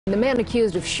The man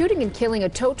accused of shooting and killing a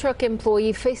tow truck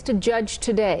employee faced a judge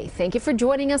today. Thank you for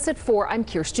joining us at 4. I'm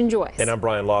Kirsten Joyce. And I'm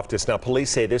Brian Loftus. Now, police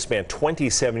say this man,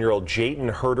 27-year-old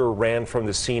Jonet Herder, ran from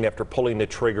the scene after pulling the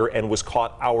trigger and was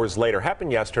caught hours later.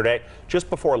 Happened yesterday, just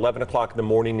before 11 o'clock in the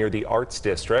morning near the Arts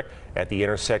District at the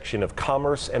intersection of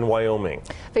Commerce and Wyoming.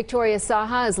 Victoria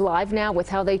Saha is live now with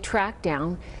how they tracked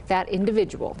down that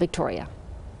individual. Victoria.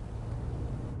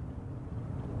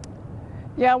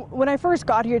 Yeah, when I first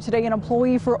got here today, an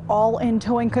employee for All In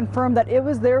Towing confirmed that it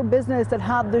was their business that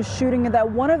had the shooting and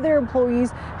that one of their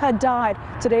employees had died.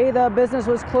 Today, the business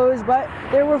was closed, but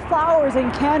there were flowers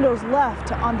and candles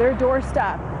left on their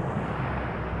doorstep.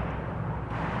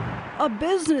 A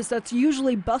business that's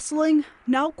usually bustling,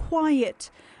 now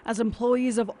quiet, as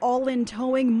employees of All In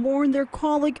Towing mourn their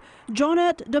colleague,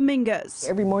 Jonet Dominguez.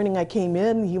 Every morning I came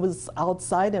in, he was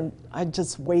outside, and I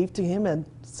just waved to him and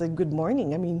said good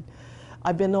morning. I mean,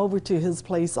 I've been over to his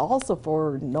place also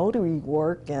for notary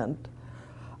work, and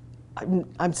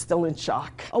I'm still in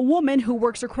shock. A woman who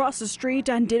works across the street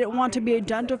and didn't want to be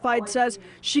identified says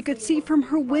she could see from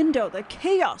her window the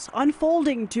chaos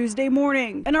unfolding Tuesday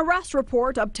morning. An arrest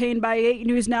report obtained by 8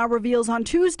 News Now reveals on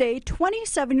Tuesday,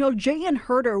 27-year-old Jonet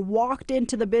Herder walked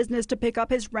into the business to pick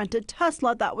up his rented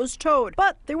Tesla that was towed.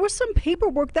 But there was some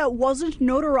paperwork that wasn't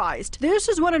notarized. This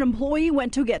is when an employee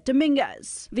went to get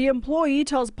Dominguez. The employee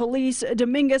tells police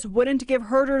Dominguez wouldn't give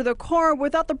Herder the car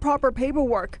without the proper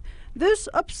paperwork. This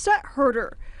upset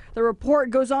Herder. The report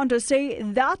goes on to say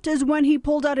that is when he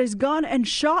pulled out his gun and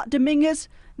shot Dominguez,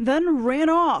 then ran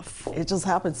off. It just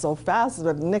happened so fast,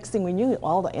 but the next thing we knew,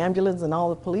 all the ambulance and all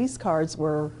the police cars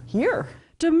were here.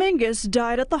 Dominguez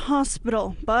died at the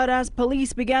hospital, but as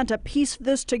police began to piece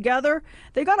this together,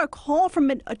 they got a call from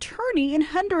an attorney in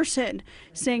Henderson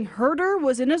saying Herder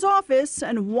was in his office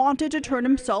and wanted to turn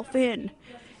himself in.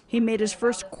 He made his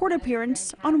first court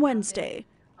appearance on Wednesday.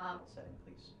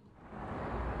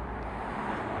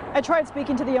 I tried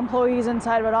speaking to the employees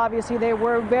inside, but obviously they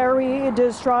were very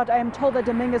distraught. I am told that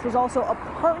Dominguez was also a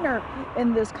partner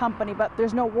in this company, but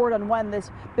there's no word on when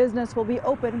this business will be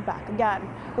open back again.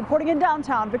 Reporting in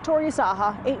downtown, Victoria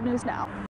Saha, 8 News Now.